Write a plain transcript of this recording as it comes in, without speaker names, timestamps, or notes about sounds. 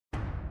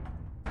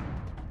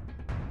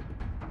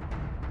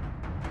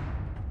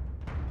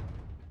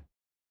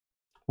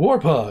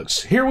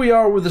Warpugs, here we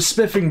are with the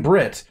Spiffing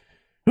Brit,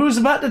 who is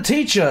about to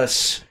teach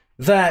us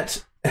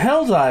that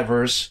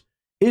Helldivers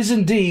is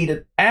indeed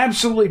an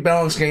absolutely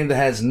balanced game that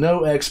has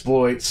no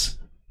exploits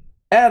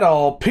at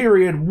all,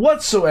 period,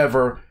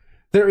 whatsoever.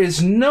 There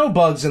is no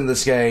bugs in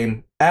this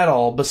game at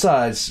all,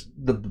 besides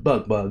the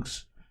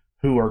bugs,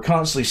 who are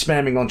constantly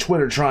spamming on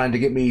Twitter trying to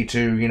get me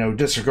to,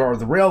 disregard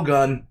the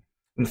railgun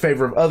in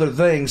favor of other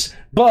things.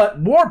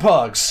 But,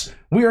 Warpugs,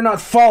 we are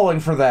not falling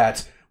for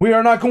that. We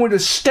are not going to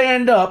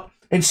stand up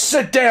and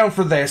sit down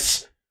for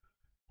this.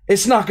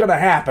 It's not going to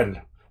happen.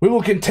 We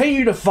will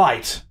continue to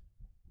fight.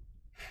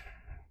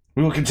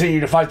 We will continue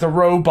to fight the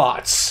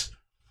robots.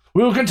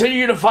 We will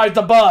continue to fight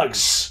the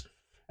bugs.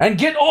 And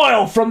get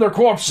oil from their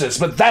corpses.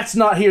 But that's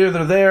not here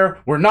nor there.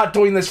 We're not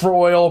doing this for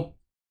oil.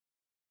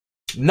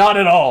 Not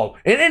at all.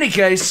 In any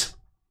case,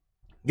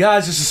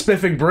 guys, this is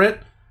Spiffing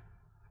Brit.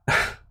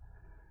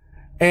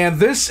 And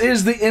this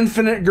is the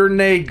infinite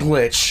grenade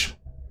glitch.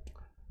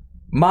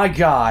 My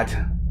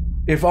God.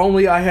 If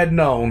only I had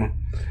known.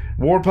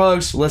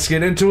 Warpugs, let's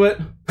get into it.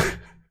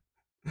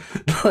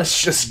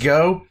 Let's just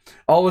go.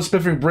 All the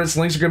Spiffing Brit's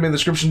links are going to be in the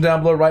description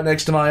down below right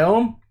next to my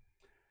own.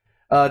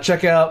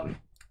 Check out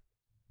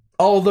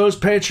all those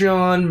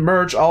Patreon,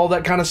 merch, all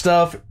that kind of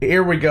stuff.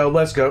 Here we go.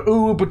 Let's go.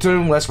 Ooh,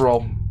 platoon, let's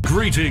roll.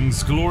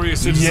 Greetings,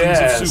 glorious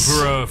citizens of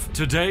Super Earth.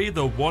 Today,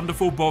 the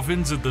wonderful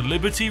boffins at the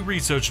Liberty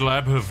Research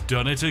Lab have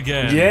done it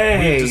again.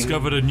 Yay! We've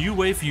discovered a new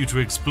way for you to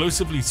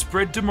explosively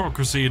spread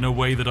democracy in a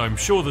way that I'm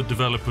sure the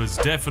developers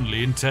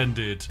definitely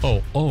intended.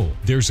 Oh,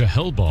 there's a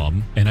hell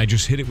bomb, and I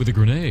just hit it with a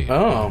grenade.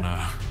 Oh.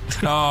 No.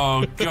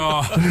 Oh,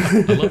 God.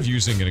 I love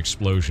using an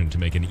explosion to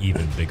make an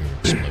even bigger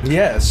explosion.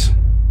 Yes.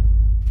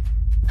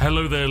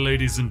 Hello there,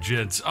 ladies and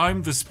gents.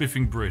 I'm the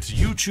Spiffing Brit,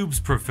 YouTube's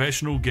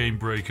professional game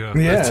breaker.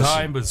 Yes. The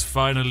time has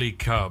finally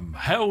come.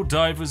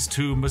 Helldivers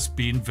 2 must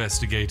be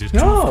investigated to,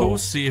 No. of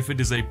course, see if it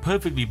is a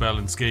perfectly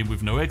balanced game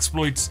with no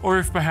exploits, or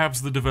if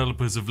perhaps the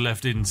developers have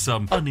left in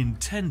some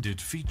unintended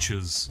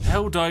features.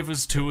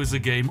 Helldivers 2 is a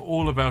game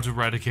all about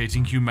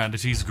eradicating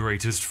humanity's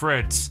greatest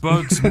threats.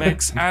 Bugs,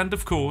 mechs, and,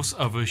 of course,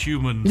 other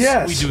humans.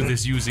 Yes. We do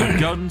this using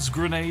guns,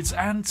 grenades,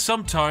 and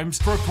sometimes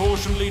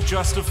proportionally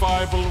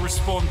justifiable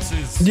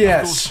responses.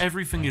 Yes. Of course,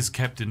 everything is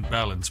kept in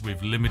balance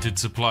with limited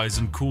supplies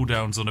and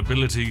cooldowns on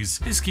abilities.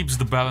 This keeps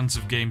the balance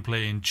of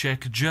gameplay in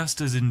check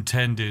just as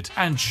intended.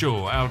 And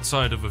sure,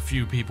 outside of a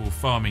few people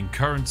farming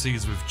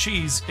currencies with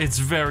cheese, it's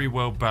very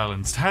well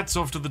balanced. Hats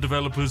off to the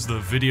developers, the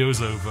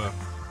video's over.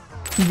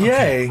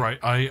 Yay. Okay, right,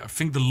 I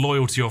think the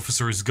loyalty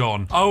officer is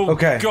gone. Oh,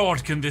 Okay.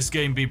 God, can this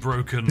game be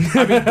broken?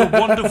 I mean, the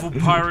wonderful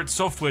pirate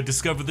software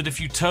discovered that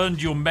if you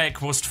turned your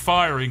mech whilst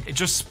firing, it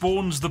just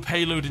spawns the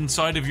payload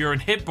inside of your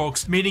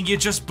hitbox, meaning you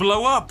just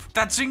blow up.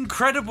 That's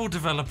incredible,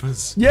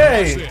 developers. Watch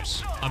Yay.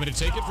 this. I'm gonna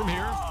take it from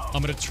here,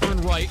 I'm gonna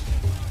turn right,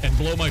 and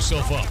blow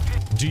myself up.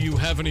 Do you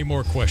have any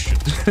more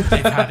questions?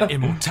 They've had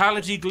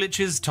immortality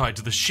glitches tied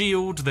to the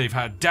shield, they've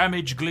had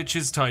damage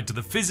glitches tied to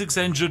the physics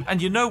engine,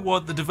 and you know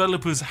what? The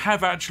developers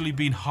have actually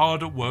been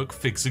hard at work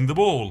fixing them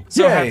all.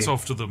 So Yay. hats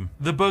off to them.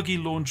 The buggy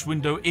launch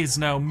window is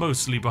now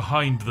mostly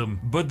behind them,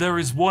 but there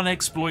is one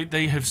exploit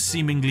they have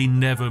seemingly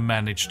never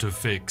managed to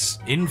fix: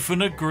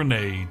 infinite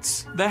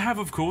grenades. There have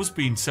of course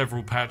been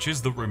several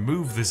patches that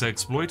remove this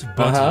exploit,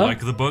 but like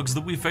the bugs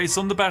that we face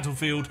on the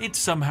battlefield, it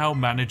somehow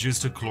manages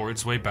to claw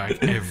its way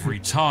back every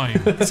time.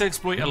 This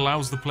exploit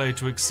allows the player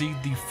to exceed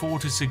the 4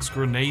 to 6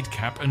 grenade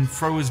cap and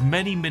throw as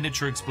many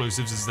miniature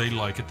explosives as they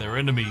like at their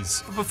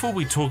enemies. But before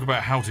we talk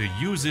about how to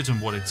use it and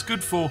what it's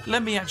good for,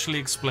 let me actually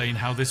explain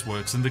how this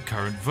works in the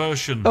current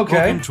version. Okay.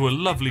 Welcome to a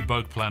lovely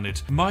bug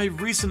planet. My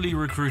recently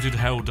recruited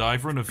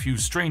Helldiver and a few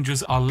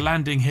strangers are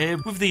landing here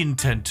with the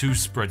intent to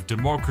spread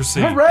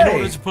democracy. Hooray. In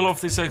order to pull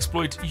off this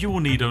exploit, you will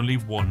need only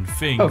one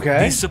thing: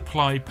 Okay. the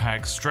supply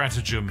pack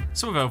stratagem.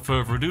 So without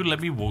further ado, let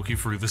me walk you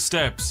through the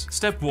steps.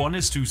 Step 1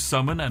 is to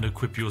summon and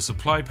equip your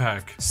supply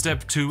pack.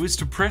 Step 2 is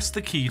to press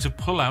the key to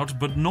pull out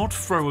but not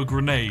throw a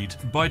grenade.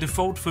 By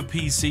default for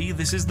PC,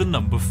 this is the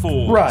number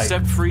 4. Right.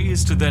 Step 3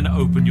 is to then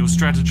open your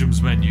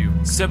stratagems menu.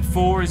 Step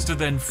 4 is to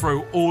then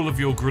throw all of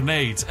your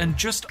grenades, and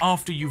just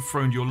after you've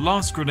thrown your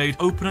last grenade,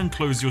 open and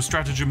close your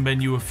stratagem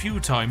menu a few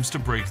times to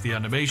break the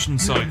animation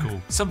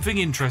cycle. Something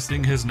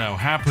interesting has now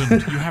happened.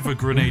 You have a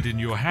grenade in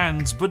your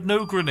hands, but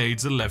no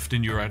grenades are left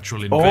in your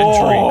actual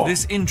inventory. Oh.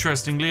 This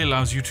interestingly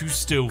allows you to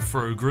still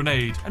throw a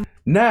grenade. And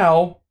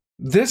Now,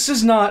 this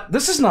is not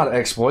an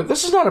exploit.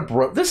 This is not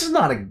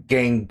a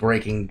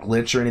game-breaking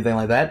glitch or anything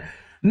like that.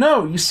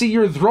 No, you see,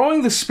 you're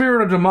throwing the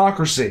spirit of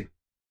democracy.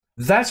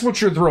 That's what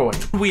you're throwing.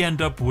 we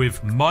end up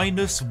with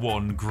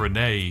 -1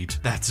 grenade.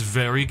 That's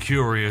very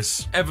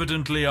curious.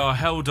 Evidently, our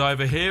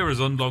Helldiver here has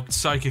unlocked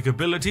psychic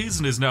abilities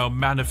and is now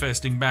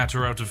manifesting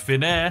matter out of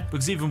thin air,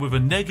 because even with a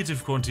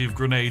negative quantity of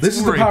grenades, This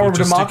is the we're power able of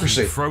just democracy.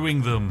 to keep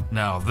throwing them.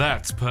 Now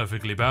that's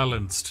perfectly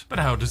balanced. But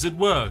how does it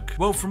work?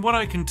 Well, from what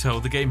I can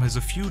tell, the game has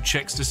a few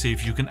checks to see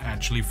if you can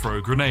actually throw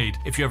a grenade.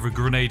 If you have a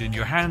grenade in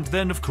your hand,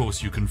 then of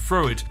course you can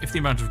throw it. If the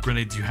amount of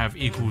grenades you have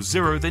equals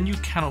 0, then you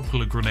cannot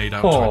pull a grenade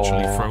out to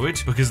actually throw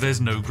it, because there's there's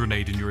no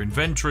grenade in your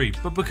inventory.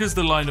 But because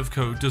the line of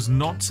code does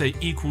not say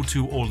equal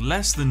to or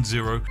less than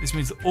 0, this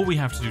means that all we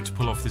have to do to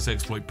pull off this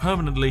exploit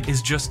permanently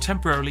is just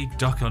temporarily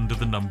duck under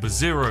the number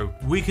 0.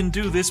 We can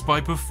do this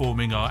by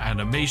performing our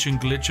animation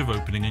glitch of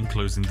opening and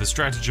closing the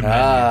stratagem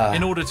menu.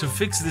 In order to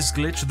fix this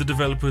glitch, the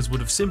developers would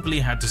have simply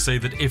had to say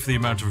that if the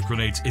amount of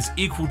grenades is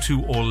equal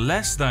to or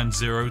less than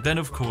 0, then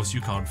of course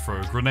you can't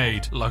throw a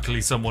grenade. Luckily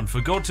someone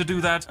forgot to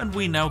do that, and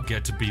we now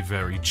get to be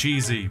very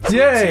cheesy. So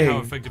let's see how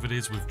effective it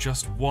is with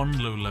just one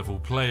low-level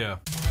player.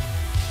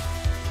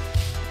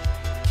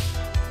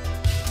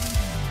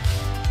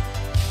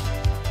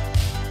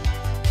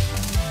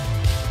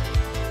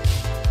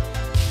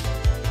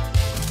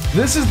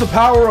 This is the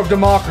power of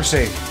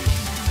democracy.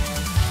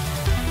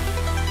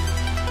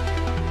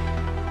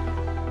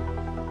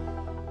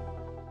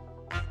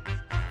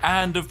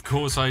 And of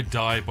course I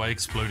die by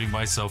exploding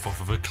myself off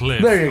of a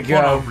cliff. There you go.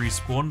 Upon our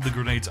respawn, the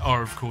grenades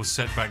are of course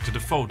set back to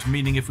default,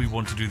 meaning if we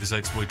want to do this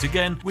exploit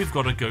again, we've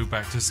got to go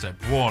back to step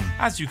 1.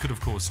 As you could of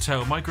course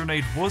tell, my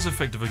grenade was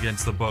effective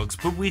against the bugs,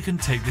 but we can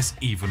take this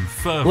even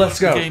further. Let's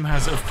go. The game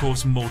has of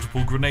course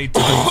multiple grenade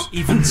types,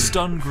 even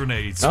stun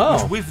grenades,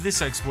 which with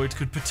this exploit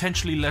could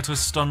potentially let us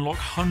stun lock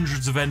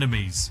hundreds of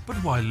enemies. But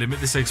why limit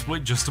this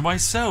exploit just to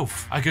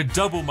myself? I could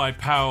double my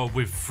power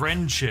with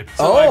friendship,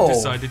 so I've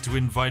decided to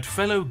invite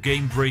fellow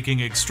game-breaking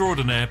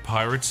extraordinaire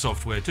Pirate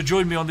Software to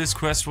join me on this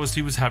quest whilst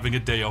he was having a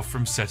day off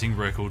from setting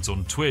records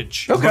on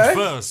Twitch. But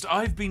first,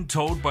 I've been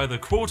told by the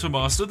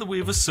quartermaster that we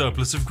have a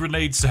surplus of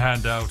grenades to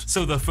hand out,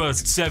 so the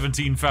first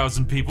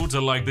 17,000 people to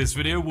like this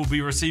video will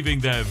be receiving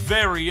their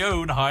very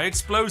own high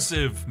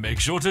explosive. Make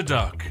sure to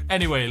duck.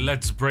 Anyway,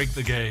 let's break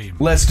the game.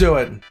 Let's do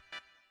it.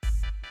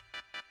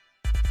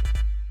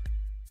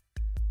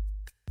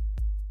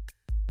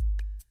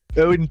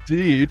 Oh,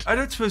 indeed. I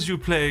don't suppose you're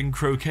playing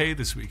croquet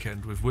this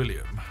weekend with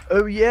William?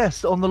 Oh,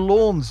 yes, on the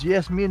lawns.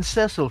 Yes, me and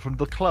Cecil from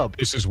the club.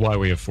 This is why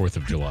we have 4th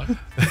of July.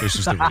 This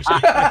is the reason.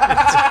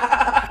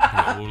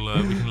 Yeah,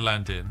 well, we can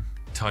land in,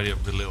 tidy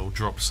up the little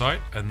drop site,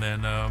 and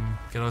then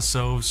get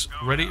ourselves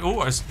ready.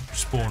 Oh, I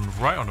spawned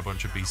right on a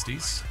bunch of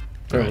beasties.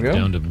 There we go.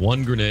 Down to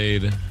 1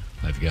 grenade.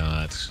 I've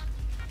got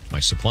my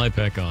supply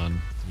pack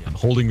on. Yeah. I'm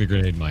holding the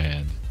grenade in my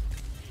hand.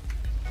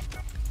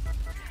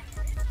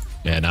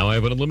 And now I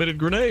have unlimited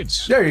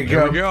grenades. There you go.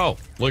 There we go.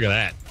 Look at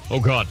that.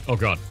 Oh god. Oh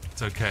god.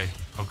 It's okay.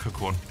 I'll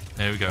cook one.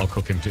 There we go. I'll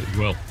cook him.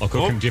 I'll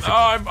cook him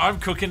differently. Oh, I'm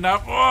cooking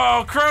now.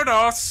 Oh,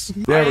 Kronos!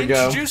 There we go.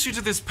 I introduced you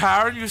to this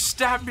power, and you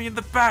stabbed me in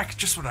the back.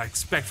 Just what I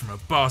expect from a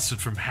bastard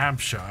from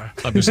Hampshire.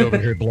 I'm just over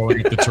here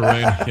blowing up the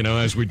terrain, you know,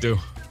 as we do.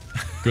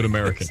 Good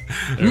American.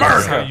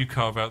 That's how you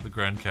carve out the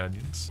Grand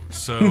Canyons.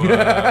 So, have we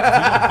got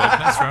a bug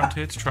nest around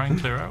here to try and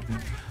clear out?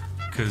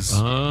 Because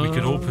we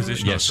can all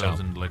position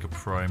ourselves in like a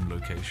prime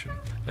location.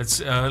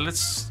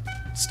 Let's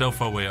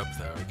stealth our way up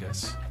there, I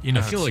guess. You know,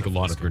 I feel like a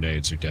lot of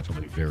grenades are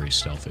definitely very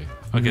stealthy.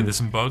 Okay, there's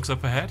some bugs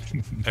up ahead.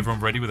 Everyone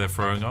ready with their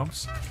throwing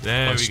arms?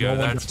 There we go.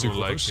 That's more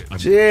like it.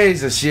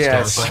 Jesus,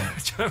 yes.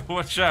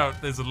 Watch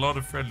out. There's a lot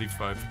of friendly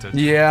fire potential.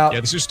 Yeah. Yeah,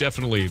 this is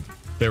definitely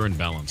fair and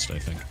balanced, I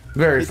think.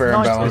 Very fair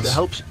and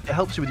balanced. It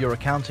helps you with your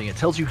accounting. It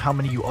tells you how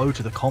many you owe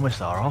to the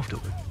commissar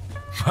afterward.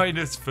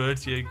 Minus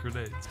 38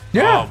 grenades.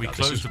 Yeah. Oh, we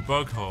closed a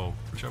bug hole.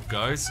 Good job,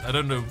 guys. I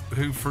don't know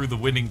who threw the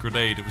winning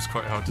grenade. It was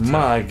quite hard to tell.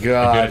 My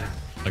God.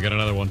 I got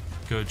another one.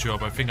 Good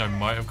job. I think I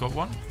might have got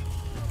one.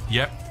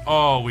 Yep.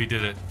 Oh, we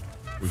did it.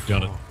 We've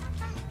done it.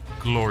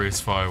 Glorious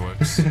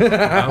fireworks.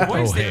 What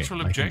is the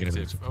actual I can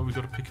objective? Oh, we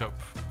got to pick up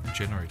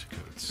generator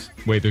codes.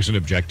 Wait, there's an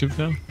objective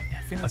now?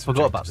 I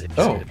forgot about this.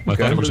 Oh, I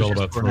thought it was all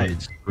about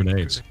grenades.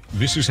 Grenades.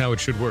 This is how it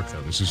should work,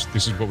 though. This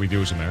is what we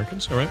do as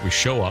Americans. All right, we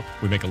show up,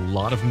 we make a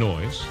lot of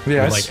noise, we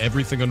light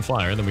everything on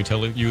fire, and then we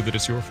tell you that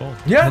it's your fault.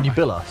 Yeah. And then you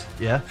bill us.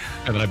 Yeah.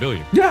 And then I bill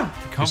you. Yeah.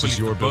 I can't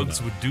believe the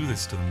bugs would do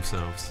this to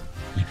themselves.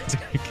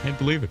 I can't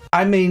believe it.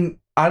 I mean,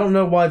 I don't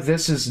know why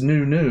this is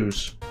new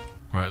news.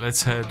 Right,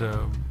 let's head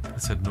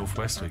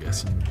northwest, I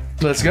guess, and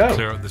Let's go.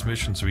 clear out this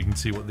mission so we can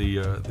see what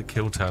the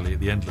kill tally at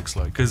the end looks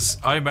like. Because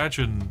I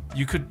imagine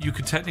you could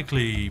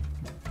technically,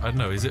 I don't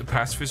know, is it a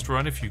pacifist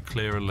run if you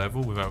clear a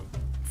level without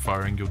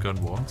firing your gun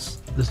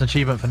once? There's an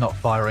achievement for not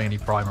firing any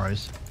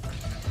primaries.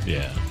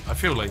 Yeah. I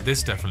feel like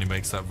this definitely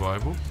makes that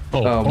viable.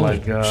 Oh my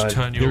Just God.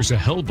 turn your... There's a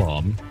hell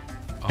bomb,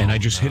 and I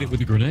just hit it with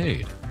a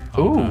grenade.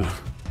 Ooh.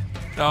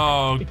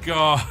 Oh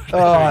God. Oh,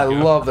 I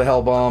love the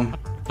hell bomb.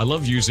 I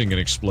love using an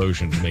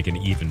explosion to make an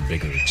even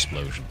bigger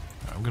explosion.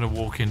 I'm gonna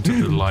walk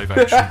into the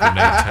live-action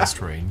grenade test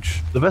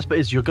range. The best bit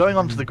is you're going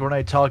onto the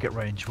grenade target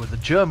range with a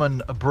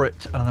German, a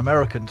Brit, and an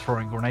American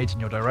throwing grenades in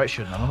your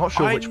direction, and I'm not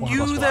sure which one of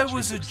us I knew will there actually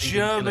was a succeed in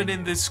German killing.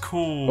 in this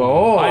call.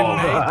 Oh.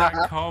 I made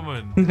that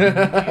comment.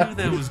 I knew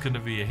there was gonna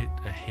be a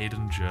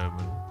hidden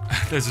German.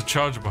 There's a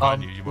charger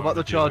behind you. You What might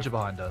about the wanna deal charger with.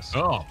 behind us?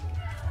 Oh.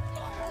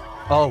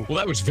 Oh. Well,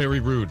 that was very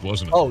rude,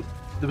 wasn't it? Oh,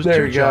 there was There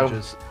two you go.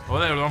 chargers. Well,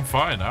 they're on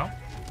fire now.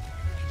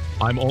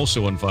 I'm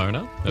also on fire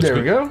now. That's There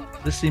good. we go.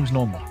 This seems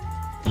normal.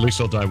 At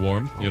least I'll die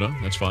warm, you know?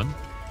 That's fine.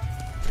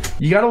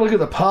 You got to look at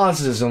the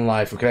positives in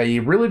life, okay?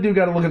 You really do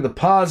got to look at the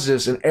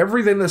positives and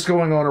everything that's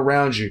going on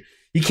around you.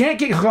 You can't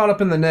get caught up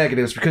in the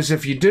negatives, because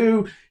if you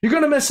do, you're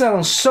going to miss out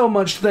on so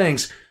much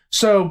things.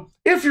 So,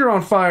 if you're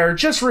on fire,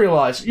 just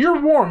realize you're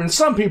warm and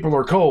some people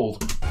are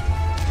cold.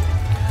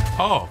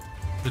 Oh,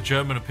 the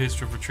German appears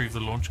to have retrieved the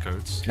launch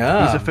codes.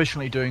 Ah. He's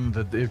efficiently doing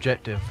the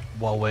objective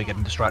while we're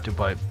getting distracted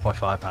by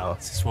firepower.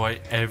 This is why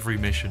every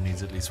mission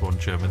needs at least one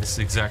German. This is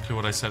exactly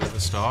what I said at the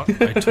start.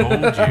 I told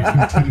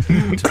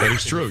you. That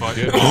is true. Fight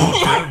Yeah. all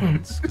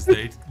Germans, because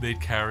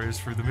they'd carry us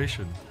through the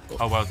mission.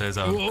 Oh wow, there's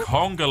a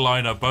conga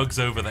liner bugs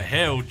over the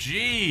hill.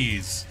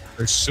 Jeez.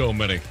 There's so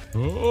many.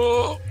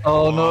 Oh.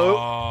 Oh no!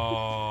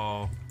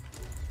 Oh.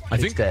 I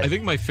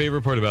think my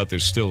favorite part about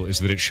this still is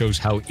that it shows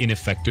how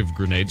ineffective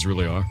grenades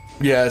really are.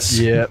 Yes.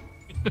 Yeah.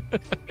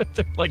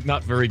 They're like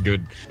not very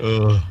good.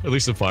 At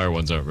least the fire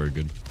ones aren't very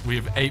good. We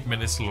have 8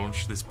 minutes to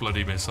launch this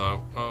bloody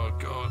missile. Oh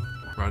god.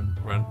 Run,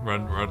 run,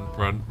 run, run,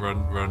 run,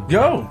 run, run.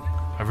 Go!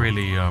 I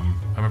really, I'm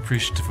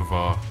appreciative of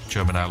our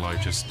German ally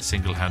just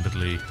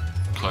single-handedly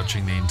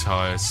clutching the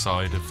entire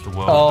side of the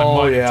world.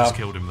 Oh, I might yeah. have just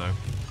killed him, though.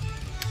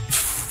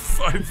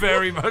 I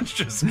very much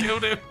just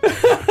killed him.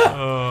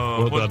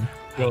 Oh, Well done.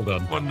 Well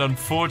done. What an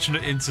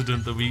unfortunate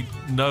incident that we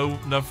know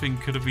nothing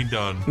could have been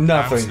done.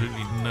 Nothing.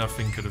 Absolutely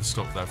nothing could have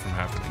stopped that from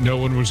happening. No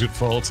one was at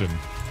fault, and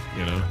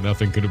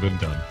nothing could have been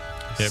done.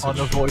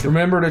 Unavoidable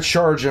Remember to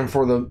charge him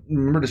for the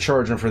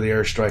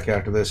airstrike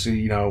after this.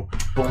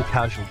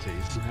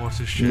 casualties. What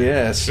a shame.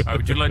 Yes.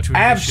 Would you like to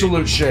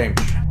Absolute shame.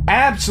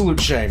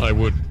 Absolute shame. I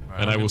would,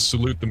 and I will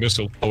salute the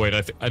missile. Oh wait,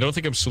 I don't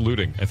think I'm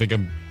saluting. I think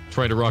I'm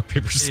trying to rock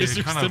paper scissors.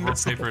 Yeah, kind the of rock,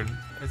 missile. paper, and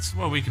it's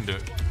well, we can do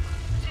it.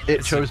 It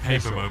It's shows a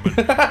paper missile.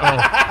 moment.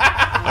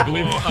 I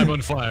believe I'm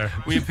on fire.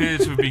 We appear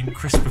to have been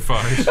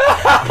crispified.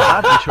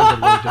 That shows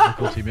a low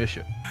difficulty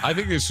mission. I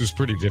think this was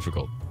pretty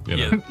difficult,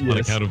 Yeah. on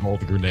Yes. account of all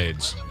the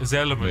grenades. There's Made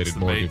elements it that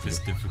more made this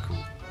difficult.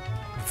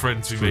 The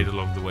friends we made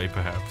along the way,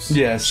 perhaps.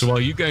 Yes. So while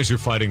you guys are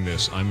fighting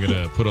this, I'm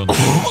gonna put on the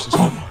solar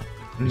system.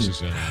 This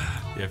is Yeah,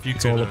 if you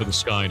it's could, all up in the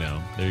sky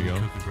now. There you go.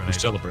 cook a We're grenade.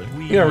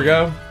 celebrating. There we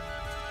go.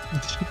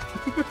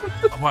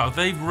 Wow,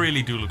 they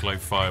really do look like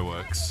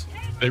fireworks.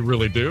 They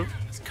really do.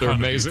 It's They're kinda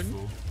amazing.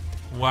 beautiful.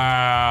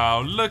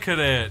 Wow, look at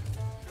it.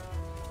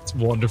 It's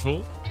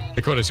wonderful.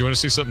 Hey, Cronus, you want to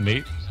see something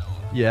neat?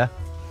 Yeah.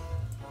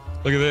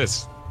 Look at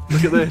this.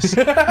 Look at this.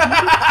 Oh,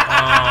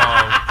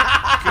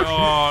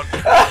 God.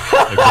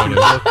 Hey,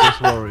 Cronus.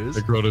 Look, warriors.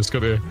 Hey, Cronus,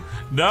 come here.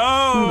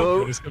 No!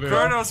 Cronus, come here.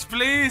 Kronos,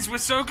 please! We're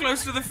so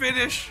close to the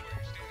finish!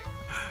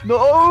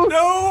 No!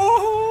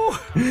 No!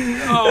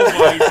 Oh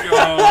my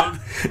god!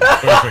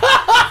 Perfect.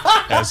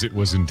 As it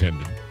was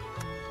intended.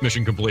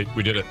 Mission complete.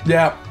 We did it.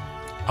 Yeah.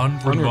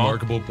 Unremarkable.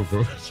 Unremarkable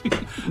performance.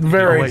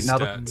 Very. Oh, wait, now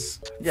that-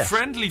 stats. Yes.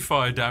 Friendly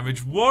fire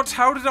damage. What?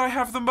 How did I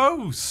have the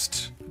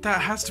most?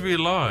 That has to be a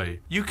lie.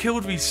 You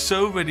killed me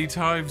so many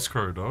times,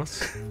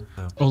 Kronos.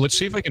 Oh, let's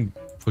see if I can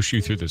push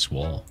you through this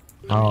wall.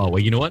 Oh, well,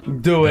 you know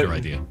what? Do it. Better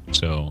idea.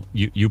 So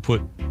you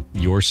put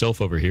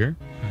yourself over here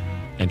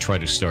and try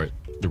to start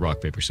the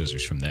rock, paper,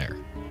 scissors from there.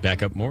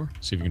 Back up more.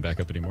 See if you can back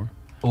up any more.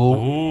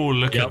 Oh,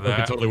 look Yeah, at look, it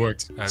that. totally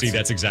worked. See,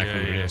 that's exactly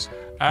what it is.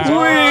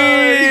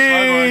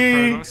 Alright,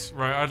 Kronos.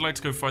 Right, I'd like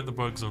to go fight the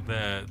bugs on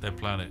their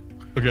planet.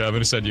 Okay, I'm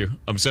gonna send you.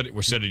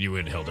 We're sending you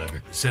in,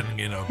 Helldiver. Sending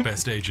in our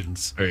best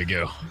agents. There you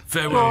go.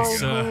 Farewell,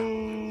 sir.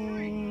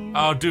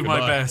 I'll do my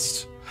Goodbye.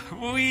 best.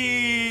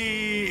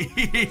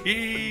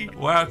 Whee!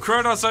 Wow,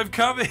 Kronos, I'm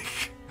coming!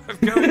 I'm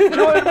coming!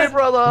 Join me,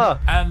 brother!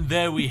 And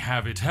there we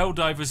have it.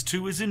 Helldivers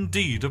 2 is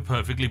indeed a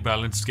perfectly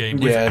balanced game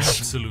with Yes.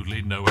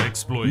 absolutely no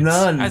exploits.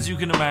 None. As you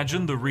can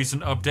imagine, the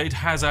recent update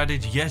has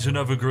added yet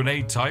another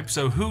grenade type,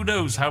 so who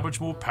knows how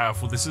much more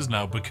powerful this has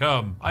now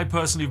become. I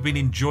personally have been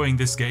enjoying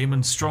this game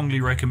and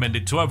strongly recommend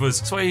it to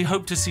others, so I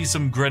hope to see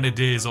some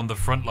grenadiers on the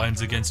front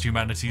lines against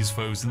humanity's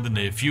foes in the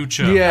near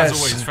future. Yes. As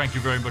always, thank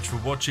you very much for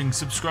watching,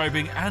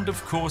 subscribing, and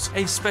of course,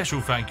 a special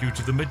thank you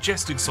to the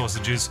majestic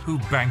sausages who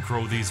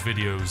bankroll these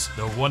videos.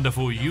 The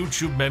wonderful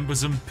YouTube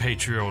members and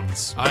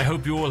Patreons. I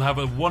hope you all have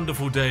a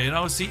wonderful day, and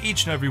I'll see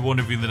each and every one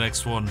of you in the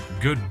next one.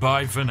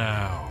 Goodbye for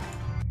now.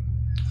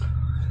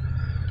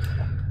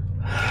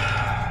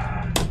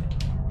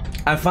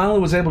 I finally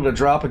was able to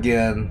drop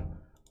again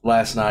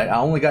last night. I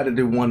only got to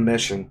do one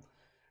mission.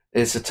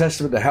 It's a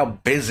testament to how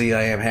busy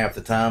I am half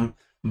the time,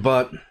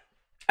 but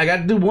I got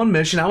to do one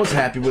mission. I was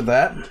happy with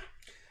that.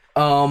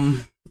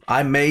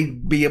 I may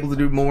be able to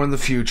do more in the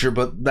future,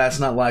 but that's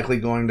not likely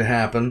going to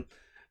happen.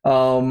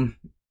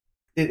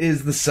 It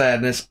is the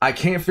sadness. I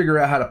can't figure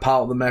out how to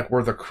pilot the mech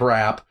worth of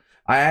crap.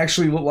 I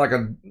actually look like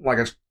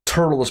a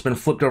turtle that's been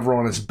flipped over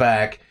on its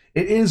back.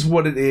 It is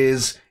what it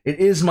is. It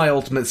is my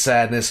ultimate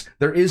sadness.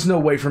 There is no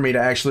way for me to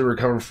actually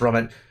recover from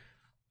it.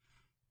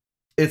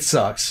 It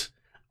sucks.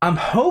 I'm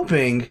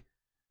hoping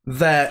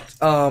that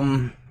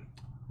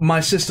my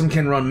system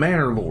can run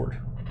Manor Lord,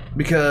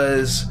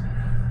 because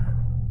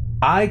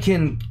I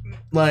can,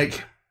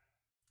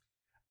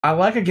 I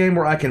like a game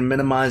where I can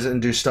minimize it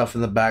and do stuff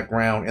in the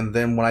background, and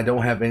then when I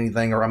don't have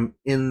anything or I'm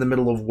in the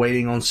middle of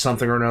waiting on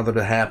something or another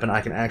to happen,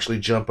 I can actually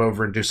jump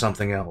over and do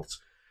something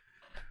else.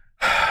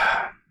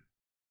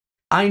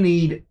 I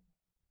need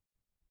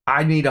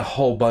a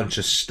whole bunch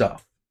of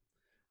stuff.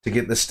 to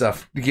get this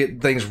stuff, to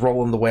get things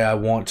rolling the way I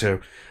want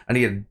to. I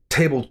need a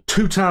table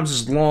 2 times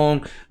as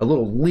long, a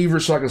little lever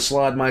so I can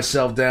slide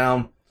myself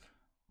down.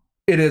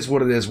 It is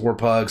what it is,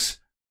 Warpugs.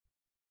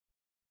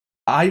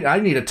 I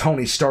need a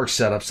Tony Stark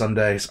setup some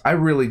days. I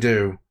really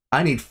do.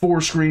 I need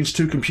 4 screens,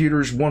 2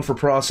 computers, 1 for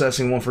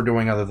processing, 1 for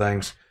doing other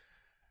things.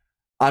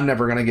 I'm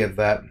never going to get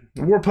that.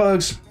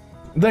 Warpugs,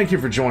 thank you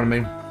for joining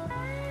me.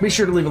 Be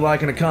sure to leave a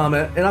like and a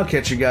comment, and I'll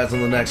catch you guys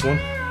on the next one.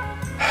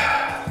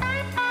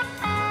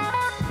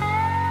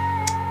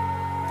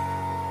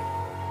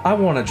 I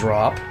want to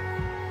drop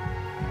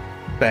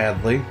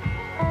badly.